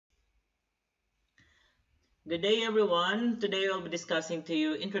Good day, everyone. Today I'll be discussing to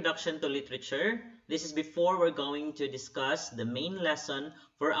you Introduction to Literature. This is before we're going to discuss the main lesson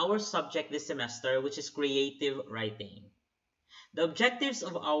for our subject this semester, which is creative writing. The objectives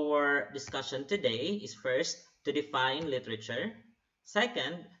of our discussion today is first, to define literature.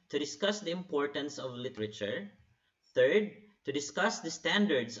 Second, to discuss the importance of literature. Third, to discuss the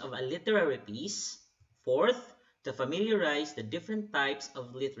standards of a literary piece. Fourth, to familiarize the different types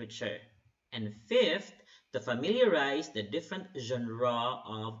of literature. And fifth, to familiarize the different genre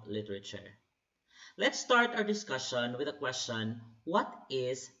of literature. Let's start our discussion with a question: what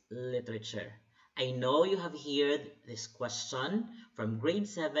is literature? I know you have heard this question from grade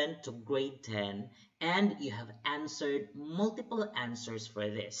 7 to grade 10 and you have answered multiple answers for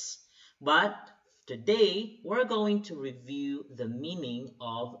this. But today we're going to review the meaning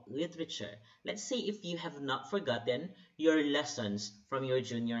of literature. Let's say if you have not forgotten your lessons from your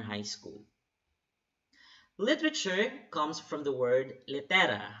junior high school. Literature comes from the word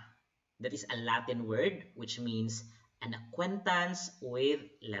litera. That is a Latin word which means an acquaintance with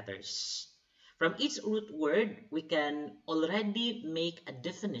letters. From each root word, we can already make a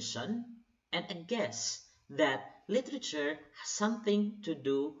definition and a guess that literature has something to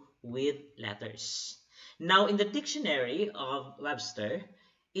do with letters. Now, in the dictionary of Webster,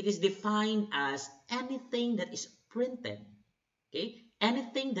 it is defined as anything that is printed. Okay?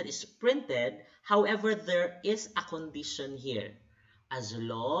 Anything that is printed, however, there is a condition here. As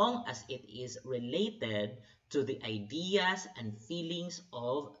long as it is related to the ideas and feelings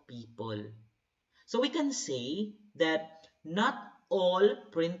of people. So we can say that not all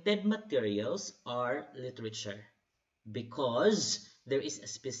printed materials are literature because there is a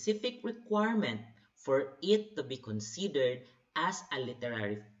specific requirement for it to be considered as a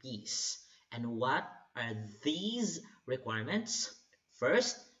literary piece. And what are these requirements?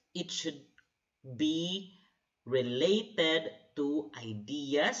 First, it should be related to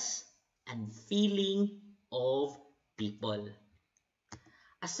ideas and feeling of people.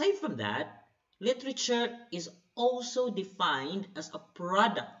 Aside from that, literature is also defined as a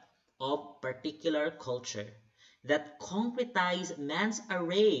product of particular culture that concretize man's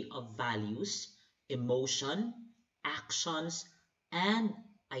array of values, emotion, actions, and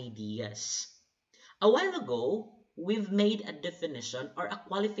ideas. A while ago, we've made a definition or a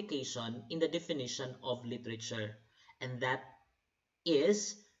qualification in the definition of literature, and that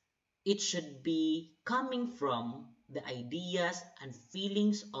is it should be coming from the ideas and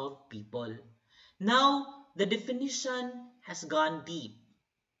feelings of people. Now, the definition has gone deep.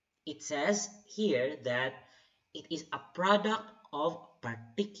 It says here that it is a product of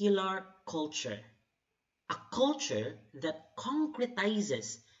particular culture, a culture that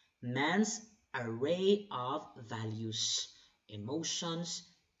concretizes man's array of values, emotions,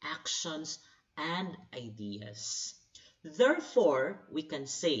 actions, and ideas. Therefore, we can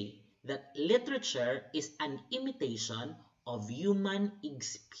say that literature is an imitation of human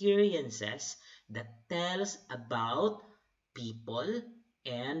experiences that tells about people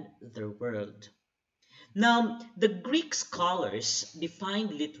and their world. Now, the Greek scholars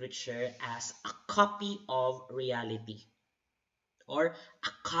defined literature as a copy of reality or a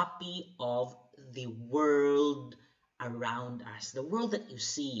copy of the world around us, the world that you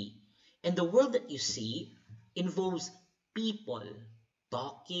see. And the world that you see involves people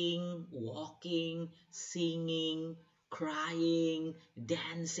talking, walking, singing, crying,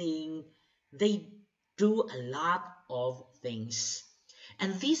 dancing. They do a lot of things.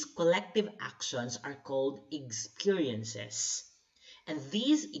 And these collective actions are called experiences. And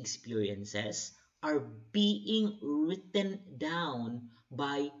these experiences are being written down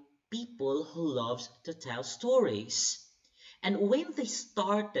by people who loves to tell stories. And when they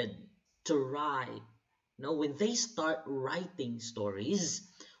started to write, when they start writing stories,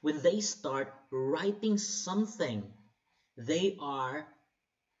 when they start writing something, they are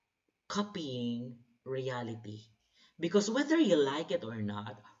copying reality. Because whether you like it or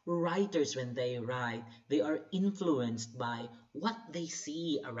not, writers, when they write, they are influenced by what they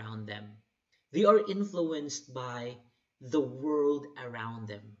see around them. They are influenced by the world around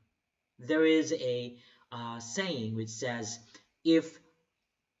them. There is a saying which says, if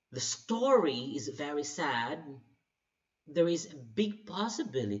the story is very sad, there is a big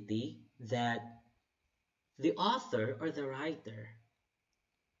possibility that the author or the writer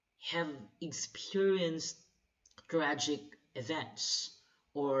have experienced tragic events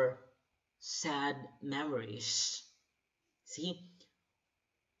or sad memories. See,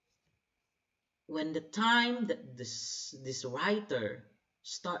 when the time that this writer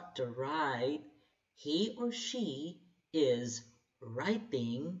start to write, he or she is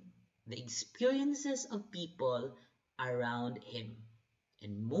writing the experiences of people around him.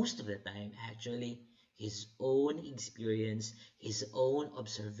 And most of the time, actually, his own experience, his own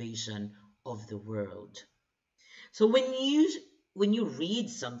observation of the world. So when you read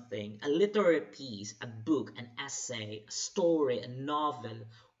something, a literary piece, a book, an essay, a story, a novel,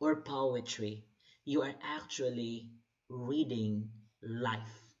 or poetry, you are actually reading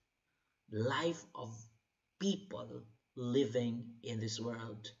life, life of people living in this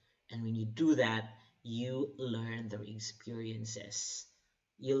world. And when you do that, you learn their experiences.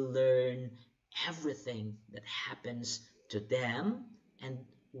 You learn everything that happens to them and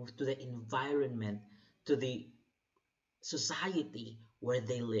to the environment, to the society where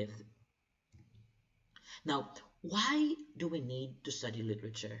they live. Now, why do we need to study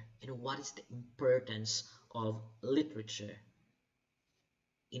literature? And what is the importance of literature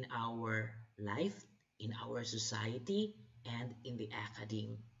in our life, in our society, and in the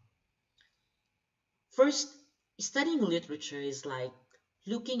academe? First, studying literature is like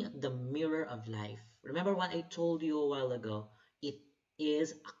looking at the mirror of life. Remember what I told you a while ago? It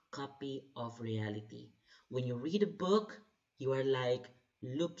is a copy of reality. When you read a book, you are like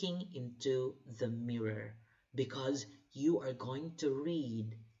looking into the mirror because you are going to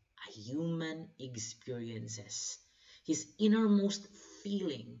read a human experiences, his innermost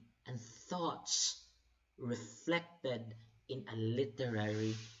feeling and thoughts reflected in a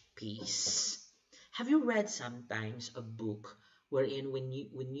literary piece. Have you read sometimes a book wherein when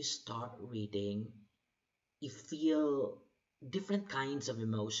you start reading, you feel different kinds of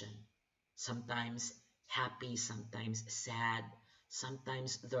emotion? Sometimes happy, sometimes sad,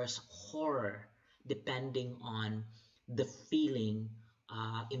 sometimes there's horror, depending on the feeling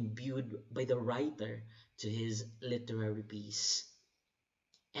imbued by the writer to his literary piece.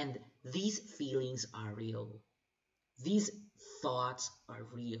 And these feelings are real. These thoughts are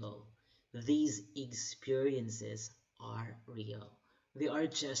real. These experiences are real. They are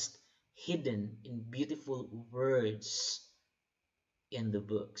just hidden in beautiful words in the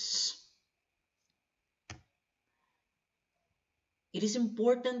books. It is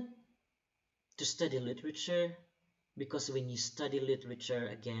important to study literature because when you study literature,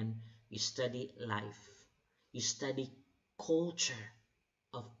 again, you study life, you study culture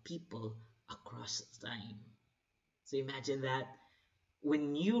of people across time. So imagine that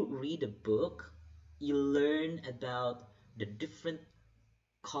when you read a book, you learn about the different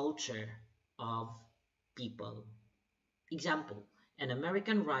culture of people. Example, an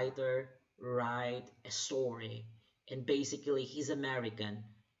American writer write a story and basically he's American.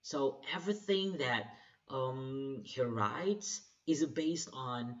 So everything that he writes is based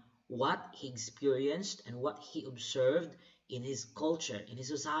on what he experienced and what he observed in his culture, in his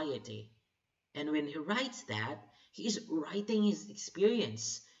society. And when he writes that, he is writing his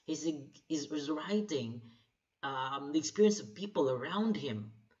experience. He's writing the experience of people around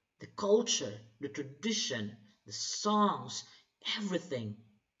him, the culture, the tradition, the songs, everything,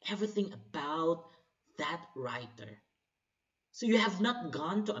 everything about that writer. So you have not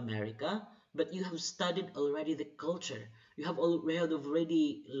gone to America, but you have studied already the culture. You have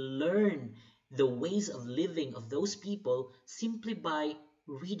already learned the ways of living of those people simply by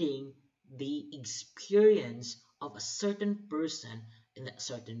reading the experience of a certain person in that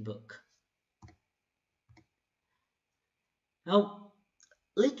certain book. Now,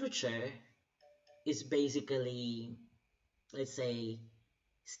 literature is basically, let's say,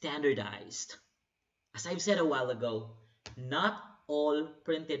 standardized. As I've said a while ago, not all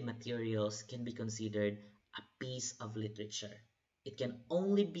printed materials can be considered a piece of literature. It can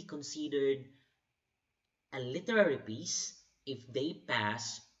only be considered a literary piece if they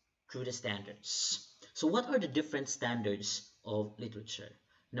pass through the standards. So, what are the different standards of literature?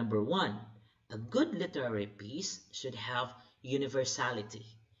 Number one, a good literary piece should have universality.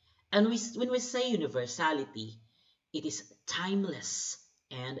 And when we say universality, it is timeless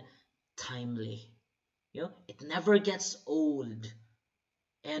and timely. It never gets old.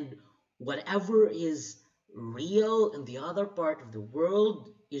 And whatever is real in the other part of the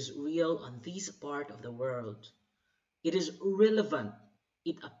world is real on this part of the world. It is relevant.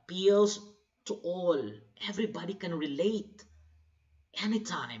 It appeals to all. Everybody can relate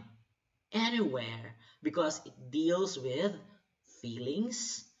anytime, anywhere, because it deals with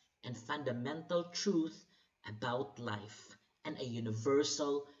feelings and fundamental truth about life and a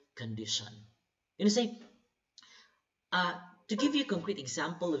universal condition. You know, say, uh, to give you a concrete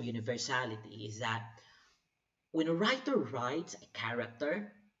example of universality is that when a writer writes a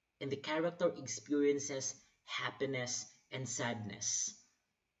character and the character experiences happiness and sadness,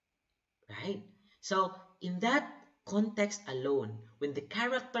 right? So in that context alone, when the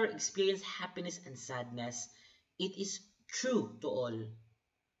character experiences happiness and sadness, it is true to all.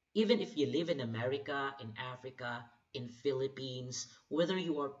 Even if you live in America, in Africa, in Philippines, whether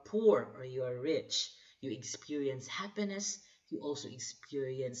you are poor or you are rich, you experience happiness, you also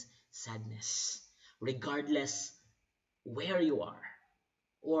experience sadness, regardless where you are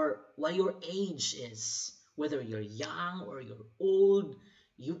or what your age is, whether you're young or you're old,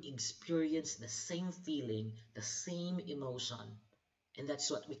 you experience the same feeling, the same emotion. And that's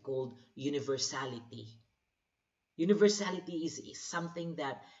what we call universality. Universality is something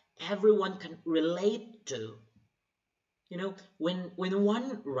that everyone can relate to. When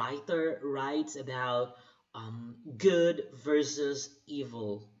one writer writes about good versus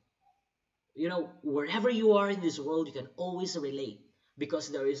evil, wherever you are in this world, you can always relate because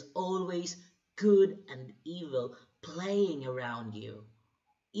there is always good and evil playing around you.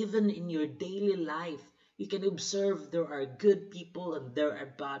 Even in your daily life, you can observe there are good people and there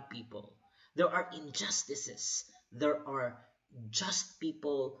are bad people. There are injustices. There are just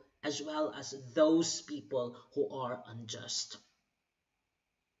people as well as those people who are unjust.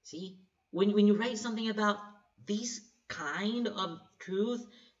 See, when you write something about this kind of truth,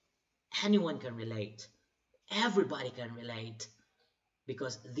 anyone can relate. Everybody can relate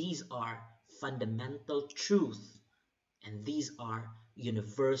because these are fundamental truth and these are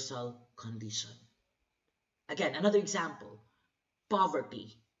universal condition. Again, another example,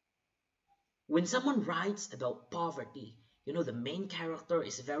 poverty. When someone writes about poverty, the main character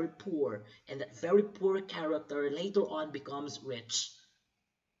is very poor and that very poor character later on becomes rich.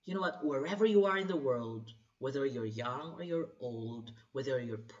 You know what? Wherever you are in the world, whether you're young or you're old, whether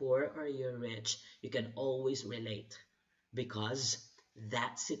you're poor or you're rich, you can always relate because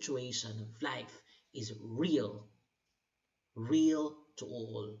that situation of life is real, real to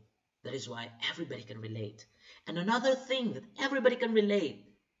all. That is why everybody can relate. And another thing that everybody can relate,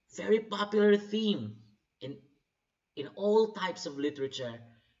 very popular theme in in all types of literature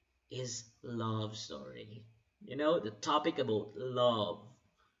is love story. The topic about love.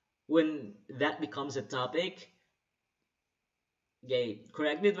 When that becomes a topic, okay,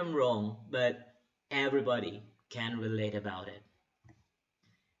 correct me if I'm wrong, but everybody can relate about it.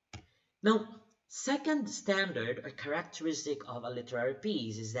 Now, second standard or characteristic of a literary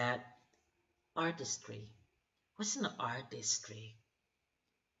piece is that artistry. What's an artistry?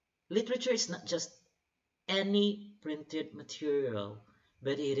 Literature is not just any printed material,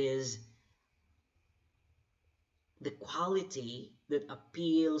 but it is the quality that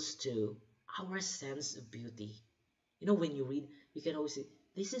appeals to our sense of beauty. When you read, you can always say,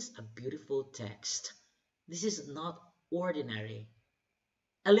 this is a beautiful text. This is not ordinary.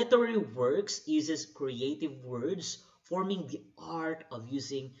 A literary works uses creative words, forming the art of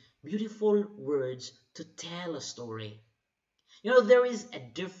using beautiful words to tell a story. There is a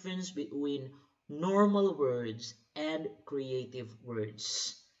difference between normal words and creative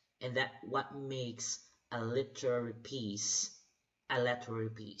words, and that what makes a literary piece a literary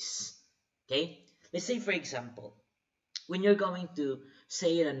piece. Okay? Let's say, for example, when you're going to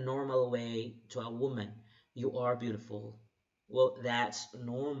say in a normal way to a woman, you are beautiful. Well, that's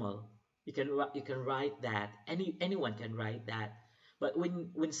normal. You can write that. Anyone can write that. But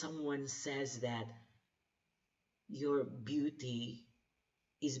when someone says that your beauty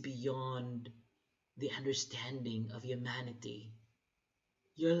is beyond the understanding of humanity,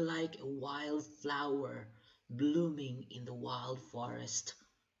 you're like a wild flower blooming in the wild forest.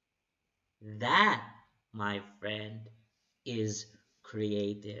 That, my friend, is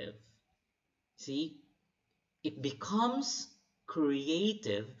creative. See, it becomes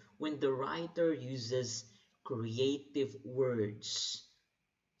creative when the writer uses creative words.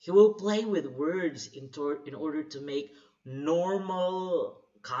 He will play with words in order to make normal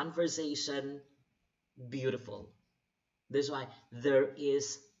conversation beautiful. That's why there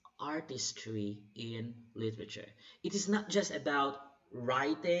is artistry in literature. It is not just about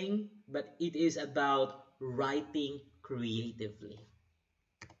writing, but it is about writing creatively.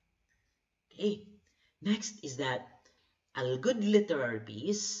 Okay, next is that a good literary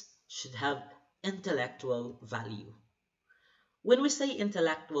piece should have intellectual value. When we say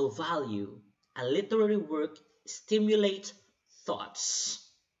intellectual value, a literary work stimulates thoughts.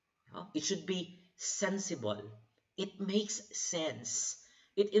 It should be sensible. It makes sense.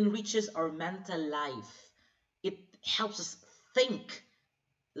 It enriches our mental life. It helps us think.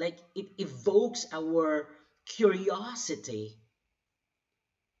 Like it evokes our curiosity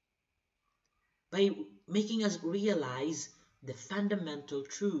by making us realize the fundamental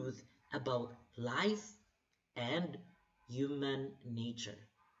truth about life and human nature.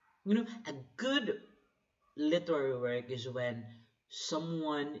 A good literary work is when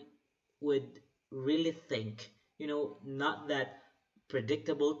someone would really think, not that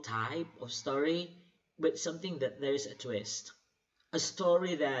predictable type of story, but something that there's a twist. A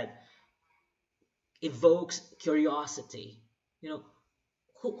story that evokes curiosity. You know,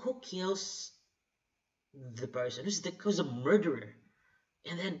 who kills the person? Who's a murderer?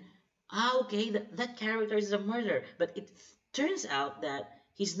 And then, okay, that character is a murderer, but it turns out that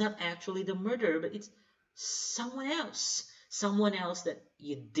he's not actually the murderer, but it's someone else that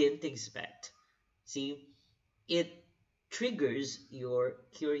you didn't expect. See, it triggers your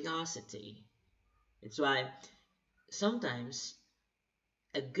curiosity. It's why sometimes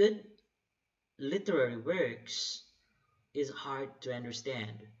a good literary works is hard to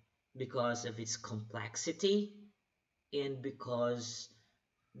understand because of its complexity and because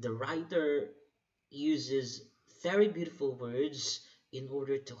the writer uses very beautiful words in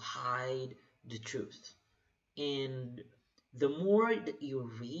order to hide the truth. And the more that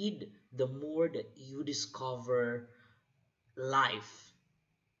you read, the more that you discover life,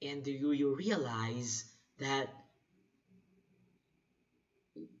 and you realize that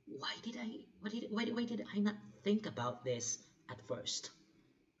why did I not think about this at first?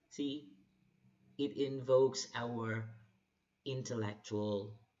 See, it invokes our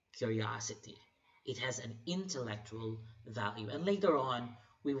intellectual curiosity. It has an intellectual value. And later on,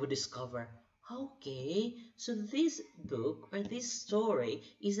 we will discover, okay, so this book or this story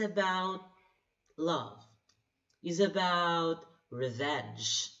is about love, is about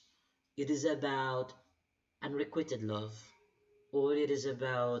revenge, it is about unrequited love, or it is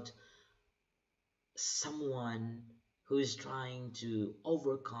about someone who is trying to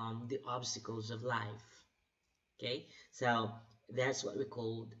overcome the obstacles of life. Okay, so that's what we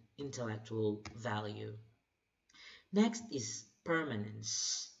call intellectual value. Next is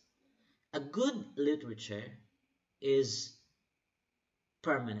permanence. A good literature is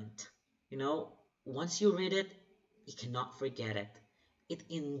permanent. Once you read it, you cannot forget it. It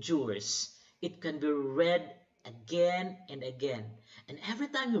endures. It can be read again and again. And every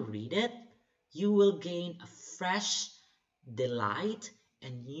time you read it, you will gain a fresh delight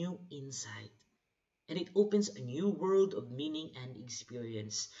and new insight. And it opens a new world of meaning and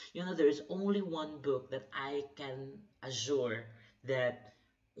experience. There's only one book that I can assure that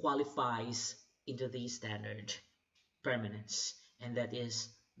qualifies into the standard permanence, and that is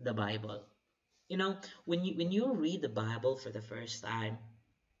the Bible. When you read the Bible for the first time,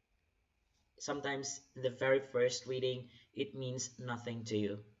 sometimes the very first reading it means nothing to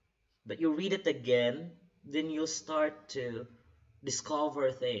you. But you read it again, then you'll start to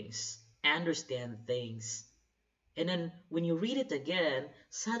discover things, understand things. And then when you read it again,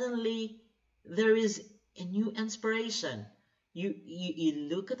 suddenly there is a new inspiration. You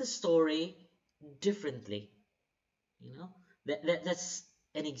look at the story differently. That's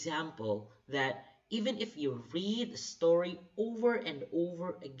an example that even if you read the story over and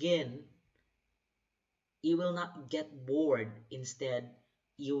over again, you will not get bored. Instead,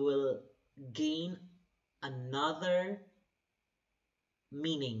 you will gain another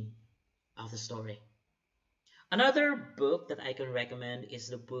meaning of the story. Another book that I can recommend is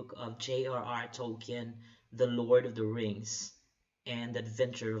the book of J.R.R. Tolkien, The Lord of the Rings and the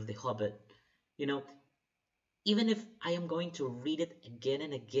Adventure of the Hobbit. You know, Even if I am going to read it again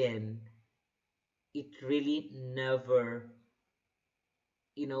and again, it really never,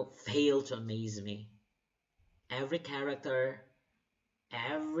 fail to amaze me. Every character,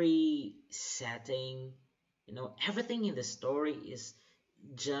 every setting, everything in the story is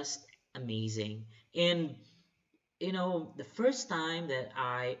just amazing. And the first time that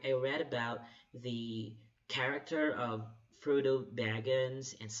I read about the character of Frodo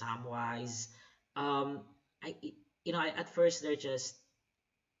Baggins and Samwise, um, I at first they're just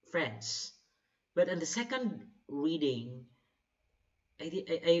friends, but in the second reading,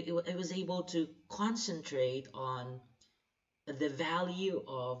 I was able to concentrate on the value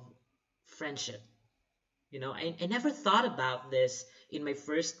of friendship. I never thought about this in my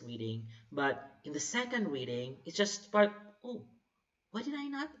first reading, but in the second reading, it just sparked, oh, why did I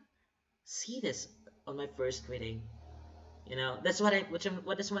not see this on my first reading? That's what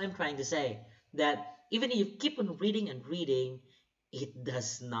I'm trying to say. That even if you keep on reading and reading, it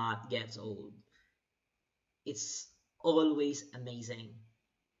does not get old. It's always amazing.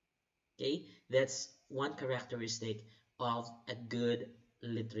 Okay, that's one characteristic of a good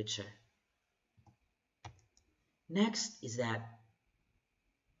literature. Next is that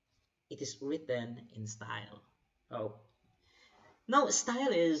it is written in style. Oh, no,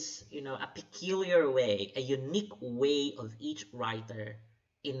 style is, a peculiar way, a unique way of each writer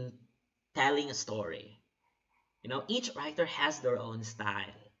in telling a story. Each writer has their own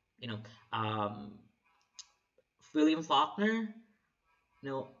style. You know, um, William Faulkner,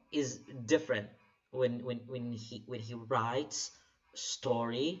 is different when he writes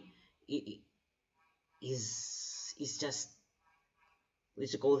story. It is just,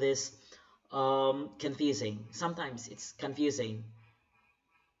 let's call this, confusing. Sometimes it's confusing.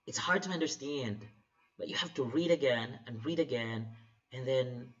 It's hard to understand, but you have to read again, and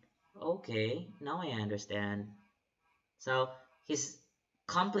then, okay, now I understand. So he's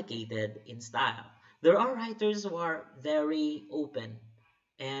complicated in style. There are writers who are very open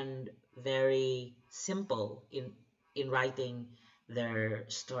and very simple in writing their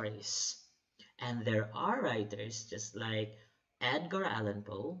stories. And there are writers just like Edgar Allan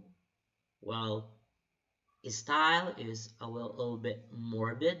Poe. Well, his style is a little bit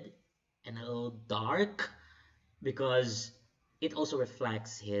morbid and a little dark because it also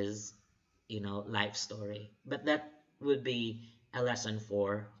reflects his, life story. But that would be a lesson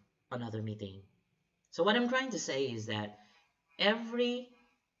for another meeting. So what I'm trying to say is that every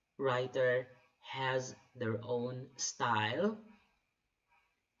writer has their own style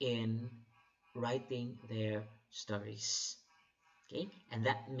in writing their stories. Okay, and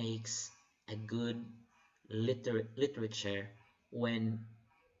that makes a good literature when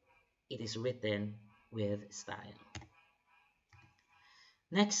it is written with style.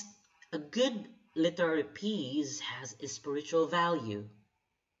 Next, a good literary piece has a spiritual value.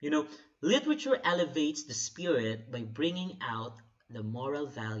 You know, Literature elevates the spirit by bringing out the moral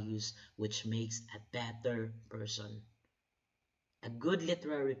values which makes a better person. A good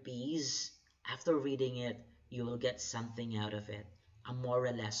literary piece, after reading it, you will get something out of it, a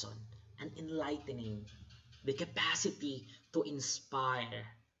moral lesson, an enlightening, the capacity to inspire.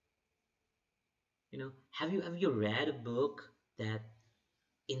 Have you read a book that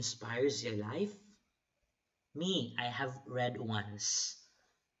inspires your life? Me, I have read once,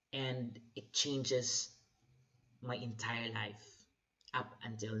 and it changes my entire life up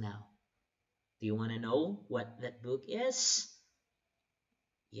until now. Do you want to know what that book is?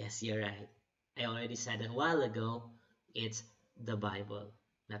 Yes, you're right. I already said a while ago, it's the Bible.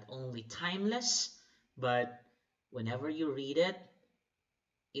 Not only timeless, but whenever you read it,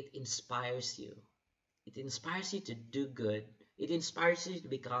 it inspires you. It inspires you to do good. It inspires you to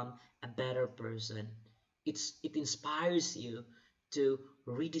become a better person. It inspires you to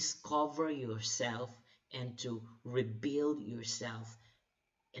rediscover yourself and to rebuild yourself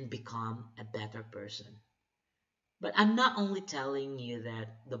and become a better person. But I'm not only telling you that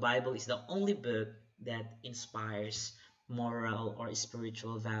the Bible is the only book that inspires moral or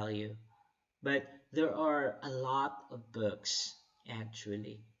spiritual value, but there are a lot of books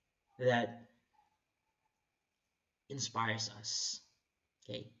actually that inspires us.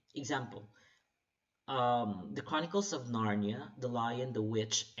 Okay, example, the Chronicles of Narnia, The Lion, the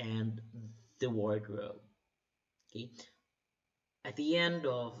Witch, and the Wardrobe. Okay, at the end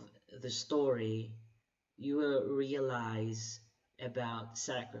of the story, you will realize about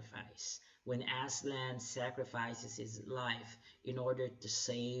sacrifice. When Aslan sacrifices his life in order to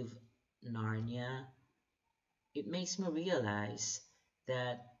save Narnia, it makes me realize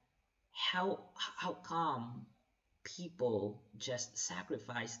that how come people just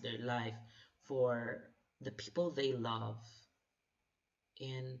sacrifice their life for the people they love,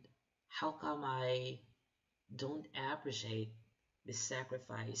 and how come I don't appreciate the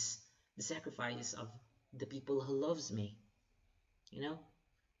sacrifice of the people who loves me, you know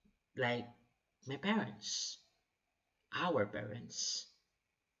like my parents, our parents.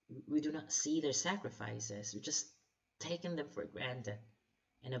 We do not see their sacrifices. We just taken them for granted.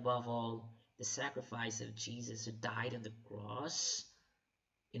 And above all, the sacrifice of Jesus who died on the cross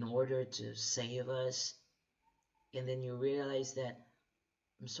in order to save us. And then you realize that,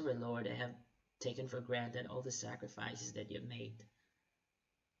 I'm sorry, Lord, I have taken for granted all the sacrifices that you've made.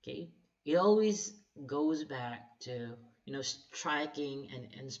 Okay? It always goes back to, striking an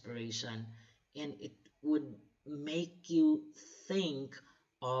inspiration, and it would make you think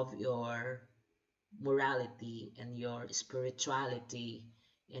of your morality and your spirituality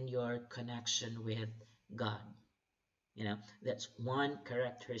and your connection with God. That's one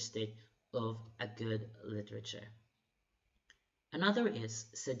characteristic of a good literature. Another is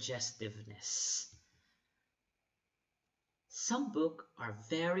suggestiveness. Some books are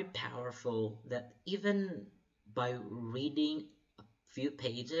very powerful that even by reading a few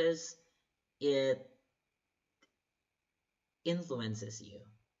pages, it influences you.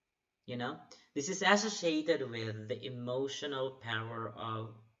 You know, this is associated with the emotional power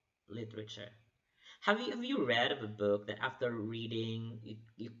of literature. Have you read of a book that after reading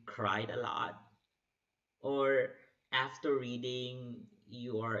you cried a lot? Or after reading,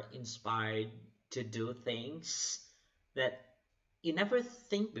 you are inspired to do things that you never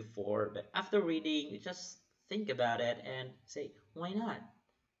think before, but after reading, you just think about it and say, why not?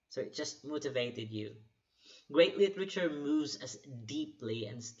 So it just motivated you. Great literature moves us deeply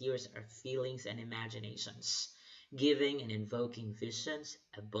and steers our feelings and imaginations, giving and invoking visions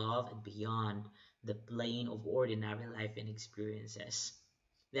above and beyond the plane of ordinary life and experiences.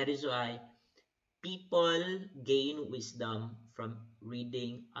 That is why people gain wisdom from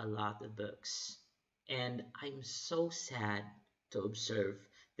reading a lot of books. And I'm so sad to observe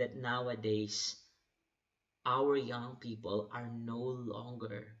that nowadays our young people are no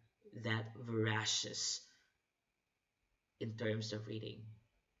longer that voracious in terms of reading.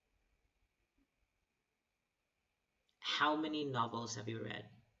 How many novels have you read?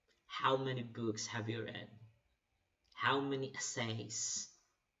 How many books have you read? How many essays?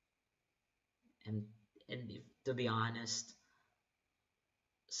 And if, to be honest,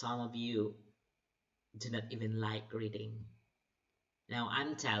 some of you do not even like reading. Now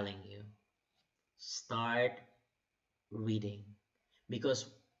I'm telling you, start reading, because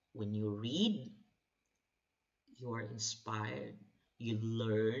when you read, you are inspired, you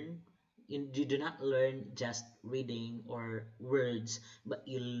learn. You do not learn just reading or words, but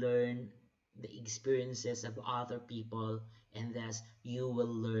you learn the experiences of other people, and thus you will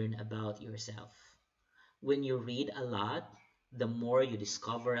learn about yourself. When you read a lot, the more you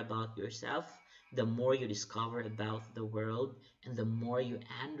discover about yourself, the more you discover about the world, and the more you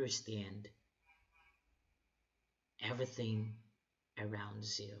understand everything around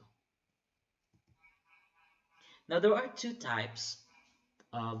you. Now, there are two types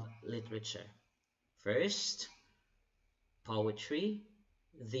of literature. First, poetry.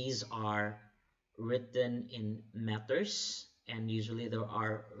 These are written in meters, and usually there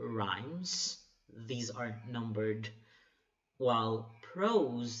are rhymes. These are numbered, while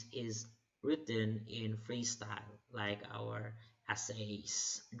prose is written in freestyle, like our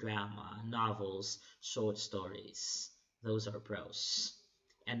essays, drama, novels, short stories. Those are prose.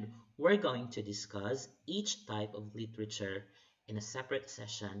 And we're going to discuss each type of literature in a separate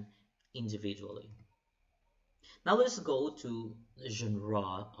session individually. Now let's go to the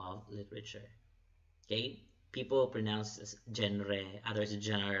genre of literature. Okay, people pronounce this genre, others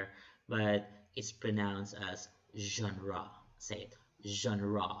genre, but it's pronounced as genre. Say it,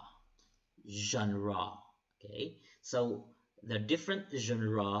 genre, genre. Okay, so the different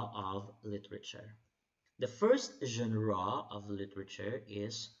genre of literature. The first genre of literature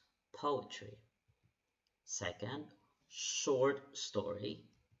is poetry. Second, short story.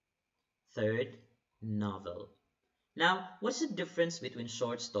 Third, novel. Now, what's the difference between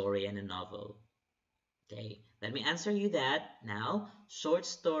short story and a novel? Okay, let me answer you that now. Short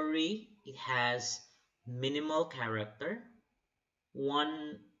story, it has minimal character,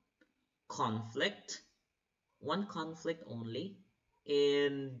 one conflict, one conflict only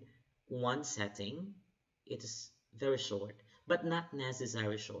in one setting. It is very short, but not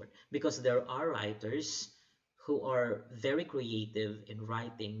necessarily short, because there are writers who are very creative in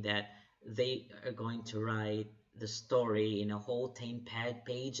writing, that they are going to write the story in a whole 10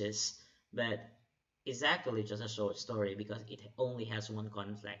 pages, but it's actually just a short story because it only has one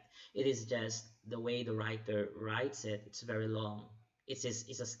conflict. It is just the way the writer writes it, it's very long. It's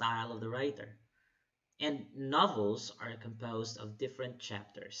a style of the writer. And novels are composed of different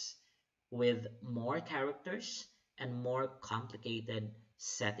chapters with more characters and more complicated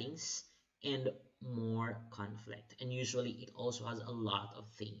settings and more conflict. And usually it also has a lot of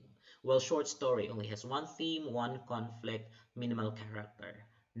theme. Well, short story only has one theme, one conflict, minimal character.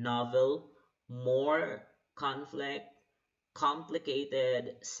 Novel, more conflict,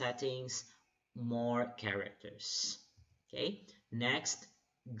 complicated settings, more characters. Okay, next,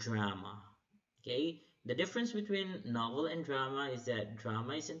 drama. Okay, the difference between novel and drama is that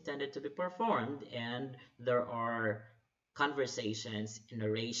drama is intended to be performed, and there are conversations,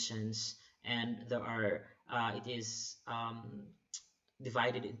 narrations, and there are it is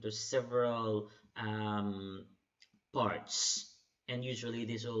divided into several parts, and usually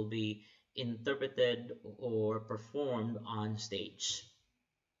this will be interpreted or performed on stage.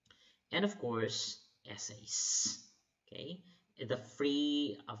 And of course, essays. Okay, the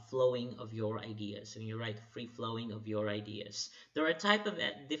free flowing of your ideas. When you write free flowing of your ideas, there are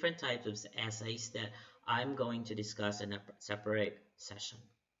different types of essays that I'm going to discuss in a separate session.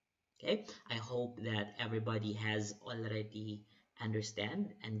 Okay, I hope that everybody has already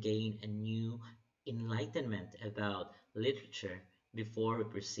understand and gain a new enlightenment about literature before we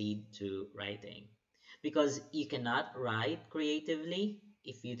proceed to writing, because you cannot write creatively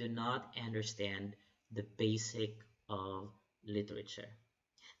if you do not understand the basic of literature.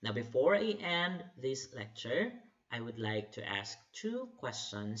 Now, before I end this lecture, I would like to ask two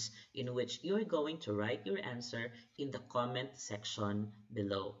questions in which you're going to write your answer in the comment section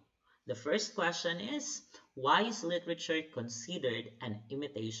below. The first question is, why is literature considered an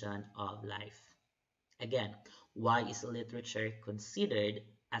imitation of life? Again, why is literature considered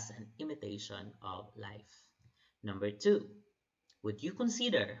as an imitation of life? Number two, would you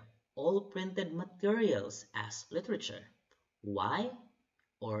consider all printed materials as literature? Why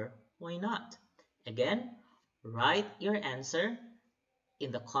or why not? Again, write your answer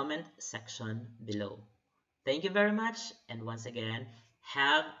in the comment section below. Thank you very much, and once again,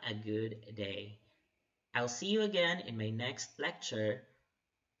 have a good day. I'll see you again in my next lecture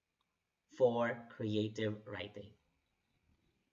for creative writing.